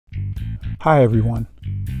Hi everyone,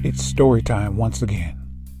 it's story time once again.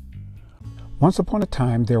 Once upon a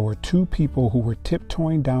time, there were two people who were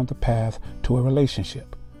tiptoeing down the path to a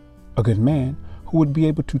relationship. A good man who would be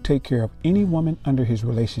able to take care of any woman under his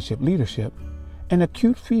relationship leadership, and a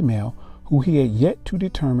cute female who he had yet to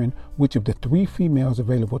determine which of the three females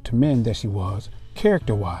available to men that she was,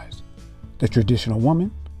 character-wise: the traditional woman,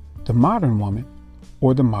 the modern woman,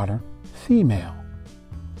 or the modern female.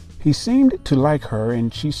 He seemed to like her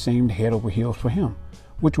and she seemed head over heels for him,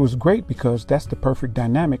 which was great because that's the perfect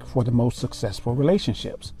dynamic for the most successful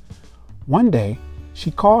relationships. One day,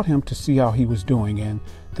 she called him to see how he was doing and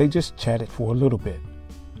they just chatted for a little bit.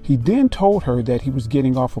 He then told her that he was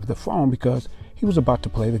getting off of the phone because he was about to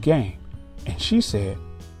play the game. And she said,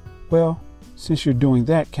 "Well, since you're doing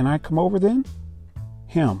that, can I come over then?"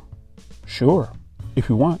 Him: "Sure, if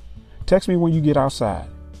you want. Text me when you get outside."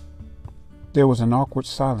 There was an awkward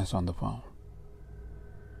silence on the phone.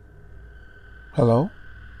 "Hello?"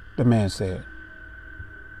 the man said.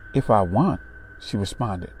 "If I want," she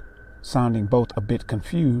responded, sounding both a bit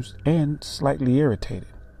confused and slightly irritated.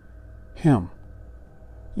 Him: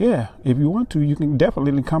 "Yeah, if you want to, you can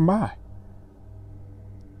definitely come by."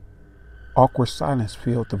 Awkward silence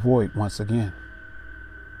filled the void once again.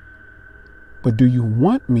 "But do you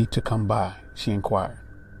want me to come by?" she inquired.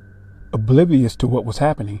 Oblivious to what was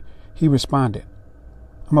happening, he responded,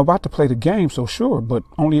 "I'm about to play the game, so sure, but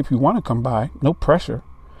only if you want to come by. No pressure."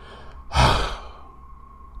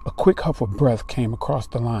 A quick huff of breath came across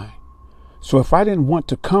the line. "So if I didn't want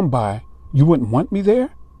to come by, you wouldn't want me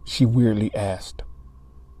there?" she weirdly asked.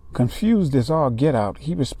 Confused as all get out,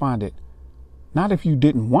 he responded, "Not if you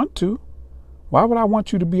didn't want to. Why would I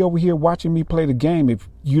want you to be over here watching me play the game if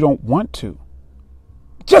you don't want to?"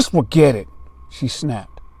 "Just forget it," she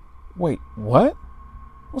snapped. "Wait, what?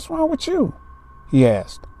 What's wrong with you?" he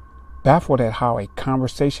asked, baffled at how a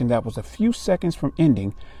conversation that was a few seconds from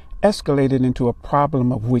ending escalated into a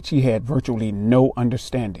problem of which he had virtually no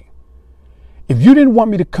understanding. "If you didn't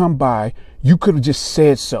want me to come by, you could have just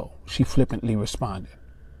said so," she flippantly responded.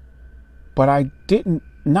 "But I didn't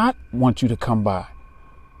not want you to come by.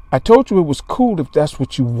 I told you it was cool if that's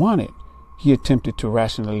what you wanted," he attempted to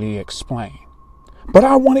rationally explain. "But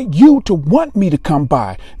I wanted you to want me to come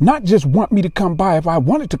by, not just want me to come by if I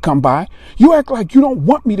wanted to come by. You act like you don't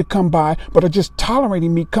want me to come by, but are just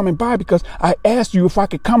tolerating me coming by because I asked you if I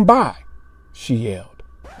could come by," she yelled.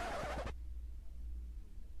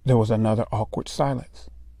 There was another awkward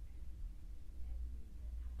silence.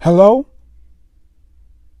 "Hello?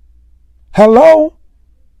 Hello?"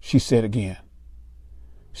 she said again.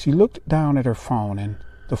 She looked down at her phone and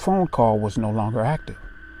the phone call was no longer active.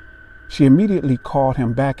 She immediately called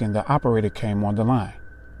him back and the operator came on the line.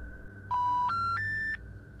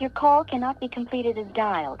 "Your call cannot be completed as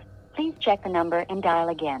dialed. Please check the number and dial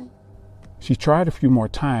again." She tried a few more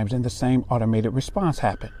times and the same automated response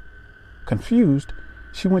happened. Confused,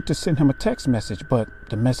 she went to send him a text message, but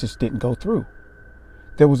the message didn't go through.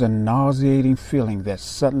 There was a nauseating feeling that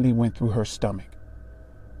suddenly went through her stomach.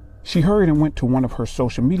 She hurried and went to one of her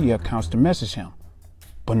social media accounts to message him,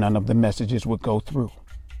 but none of the messages would go through.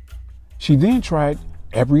 She then tried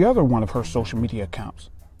every other one of her social media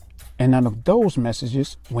accounts, and none of those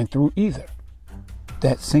messages went through either.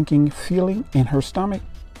 That sinking feeling in her stomach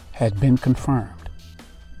had been confirmed,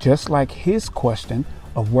 just like his question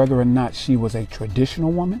of whether or not she was a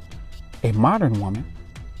traditional woman, a modern woman,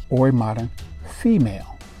 or a modern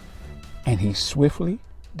female. And he swiftly,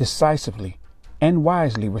 decisively, and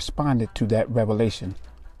wisely responded to that revelation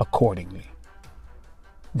accordingly.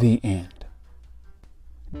 The end.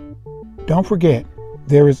 Don't forget,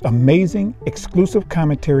 there is amazing exclusive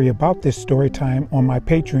commentary about this story time on my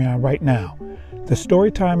Patreon right now. The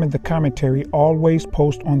story time and the commentary always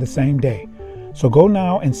post on the same day. So go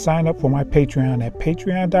now and sign up for my Patreon at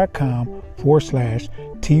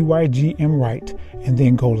patreon.com/TYGMWright, and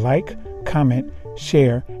then go like, comment,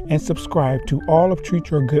 share, and subscribe to all of Treat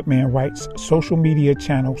Your Good Man Wright's social media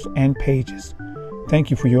channels and pages. Thank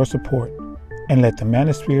you for your support, and let the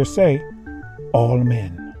manosphere say, all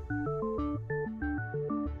men.